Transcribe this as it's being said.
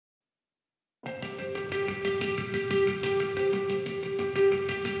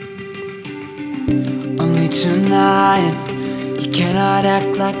tonight. You cannot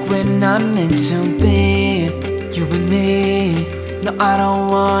act like we're not meant to be, you and me. No, I don't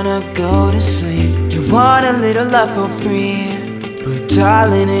wanna go to sleep. You want a little love for free, but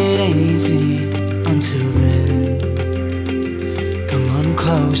darling, it ain't easy until then. Come on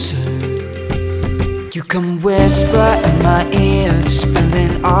closer. You can whisper in my ear,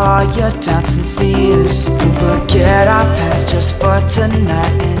 spilling all your doubts and fears. We'll forget our past just for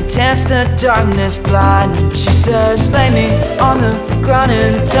tonight and dance the darkness blind. She says, lay me on the ground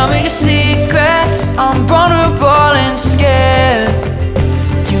and tell me your secrets. I'm vulnerable and scared.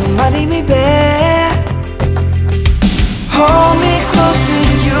 You might leave me bare. Hold me close to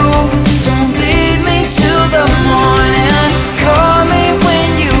you, don't leave me till the morning. Call me when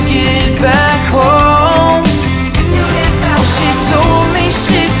you get back home. Oh, she told me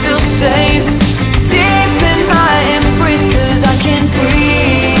she'd feel safe deep in my embrace, 'cause I can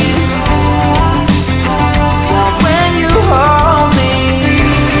breathe when you hold me.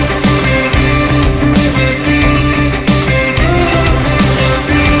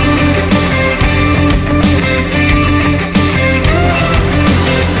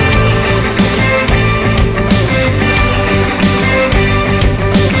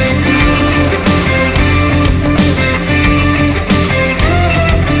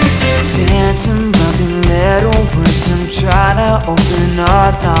 Dancing, rubbing little words, I'm trying to open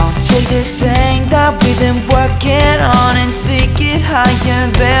up now. Take this thing that we've been working on and take it higher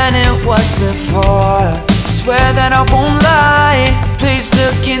than it was before. Swear that I won't lie, please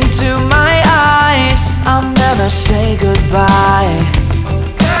look